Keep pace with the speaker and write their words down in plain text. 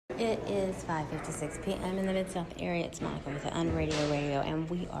It is 5:56 p.m. in the Mid-South area. It's Monica with the Unradio Radio, and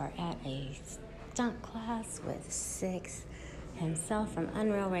we are at a stunt class with Six himself from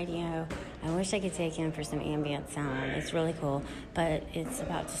Unreal Radio. I wish I could take him for some ambient sound. It's really cool, but it's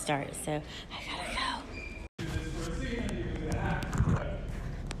about to start, so I gotta go.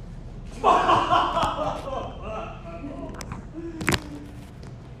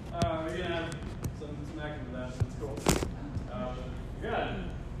 We're gonna have some action with that. It's cool. Yeah.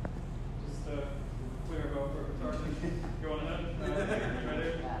 Just clear about for targeting. Go on ahead.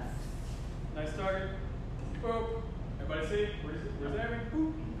 Ready? Nice target. Boop. Everybody see? Where's aiming?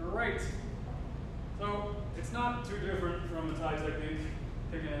 Boop. Great. So it's not too different from the tie technique.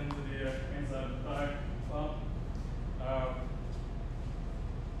 Kicking into the inside of the thigh. Well,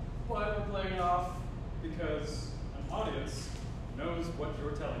 but we're playing it off because an audience knows what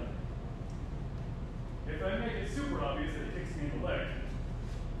you're telling them. If I make it super obvious that it kicks me in the leg,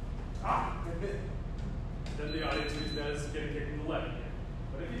 then the audience reads that as getting kicked in the leg.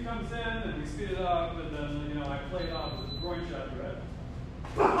 But if he comes in and we speed it up and then, I play it off with a groin shot to it,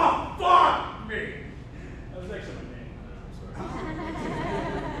 fuck me! That was actually my name.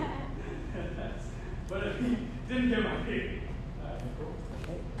 But if he didn't get my name,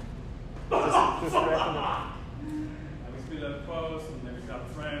 and we speed up close and then we stop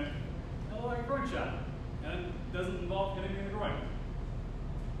the frame, and like a groin shot. And it doesn't involve hitting me in the groin.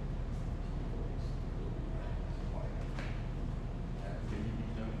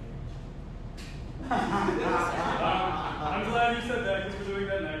 I'm glad you said that because we're doing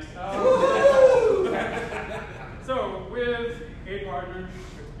that next. So, with a partner,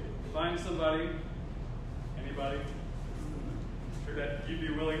 find somebody, anybody, that you'd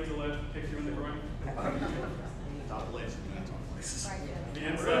be willing to let kick you in the groin. Top place.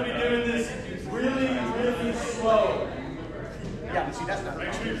 We're going to be doing this really slow. Yeah, but see, that's not.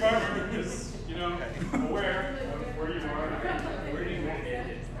 Make sure your partner is, aware of where you are.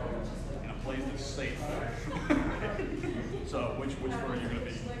 And a place that's safe. So, which floor are you going to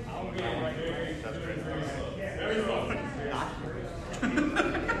be? I'm going to go right here. That's great. Very slow. Not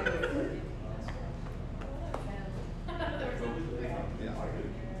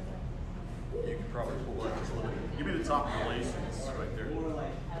You can probably pull that just a little bit. Give me the top of the lace right there.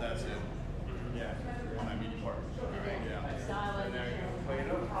 That's it. Yeah. On that meaty part. All right, yeah. And there you go. Play it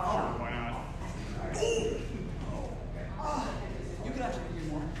up. Sure, why not? You can actually use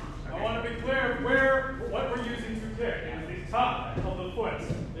more. I want to be clear of what we're using to kick. It is the top of the foot.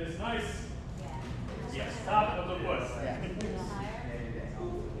 It's nice. Yes, top of the foot.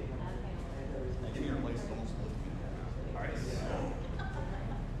 Give me your lace almost. All right.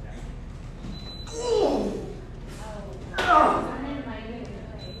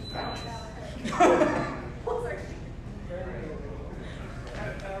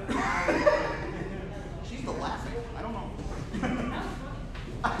 She's the laughing. I don't know.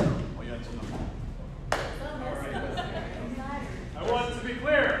 Oh, yeah, it's enough. I want to be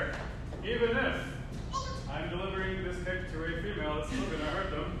clear. Even if I'm delivering this kick to a female, it's still going to hurt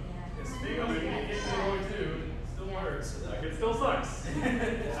them. It's me going to kick me going too. It still hurts. Like, it still sucks. I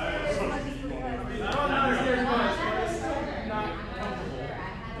don't understand much, but it's still not comfortable.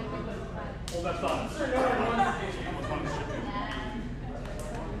 Hold that thought.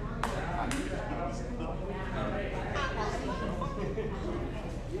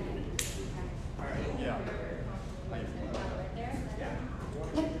 Yeah.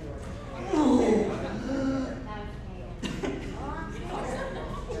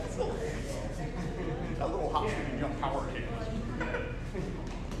 That little hop, shooting jump power kick was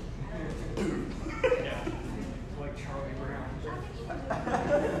Yeah. Like Charlie Brown.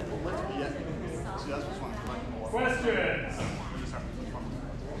 let's be it. See, that's what's fun. Questions?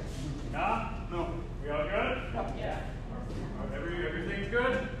 Nah? No. We all good? Yeah. Everything's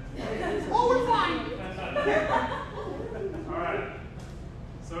good? Oh, we're fine. All right.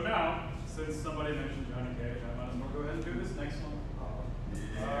 So now, since somebody mentioned Johnny Cage, I might as well go ahead and do this next one.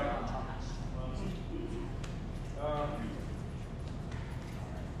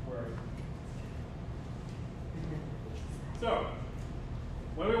 Where are you? So,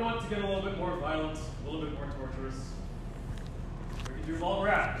 when we want to get a little bit more violent, a little bit more torturous, we can do ball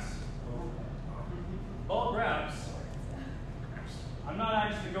grabs. Ball grabs. I'm not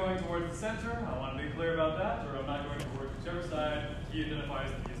actually going towards the center. I want to be clear about that, or I'm not going towards whichever side he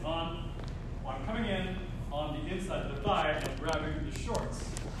identifies that he's on. I'm coming in on the inside of the thigh and grabbing the shorts,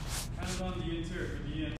 kind of on the interior, the